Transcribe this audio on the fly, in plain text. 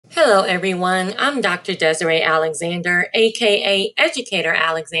Hello, everyone. I'm Dr. Desiree Alexander, aka Educator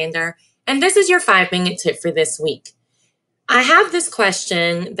Alexander, and this is your 5-minute tip for this week. I have this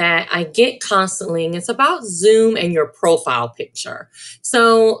question that I get constantly, and it's about Zoom and your profile picture.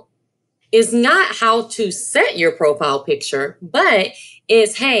 So, it's not how to set your profile picture, but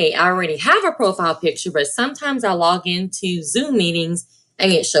it's hey, I already have a profile picture, but sometimes I log into Zoom meetings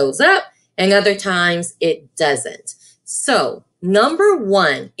and it shows up, and other times it doesn't. So, number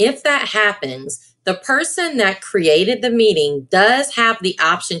one, if that happens, the person that created the meeting does have the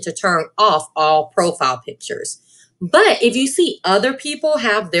option to turn off all profile pictures. But if you see other people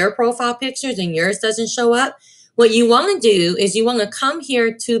have their profile pictures and yours doesn't show up, what you want to do is you want to come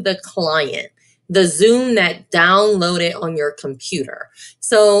here to the client, the Zoom that downloaded on your computer.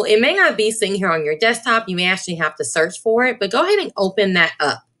 So it may not be sitting here on your desktop. You may actually have to search for it, but go ahead and open that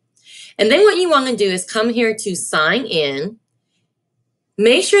up. And then what you want to do is come here to sign in.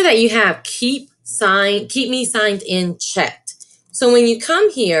 Make sure that you have keep me signed in checked. So when you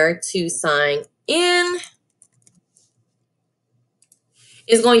come here to sign in,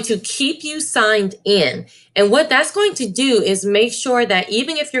 is going to keep you signed in. And what that's going to do is make sure that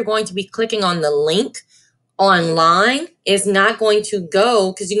even if you're going to be clicking on the link online, it's not going to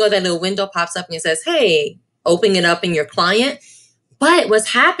go, because you know that little window pops up and it says, hey, open it up in your client. But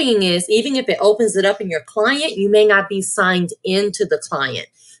what's happening is even if it opens it up in your client, you may not be signed into the client.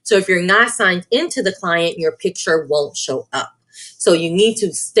 So if you're not signed into the client, your picture won't show up. So you need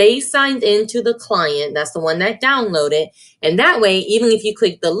to stay signed into the client. That's the one that downloaded. And that way, even if you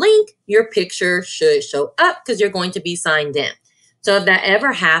click the link, your picture should show up because you're going to be signed in. So if that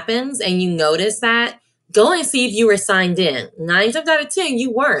ever happens and you notice that, go and see if you were signed in. 9 times out of 10,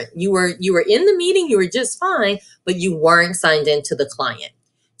 you weren't. You were in the meeting, you were just fine, but you weren't signed into the client.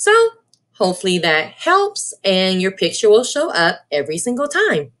 So hopefully that helps and your picture will show up every single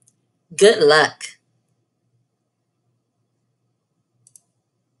time. Good luck.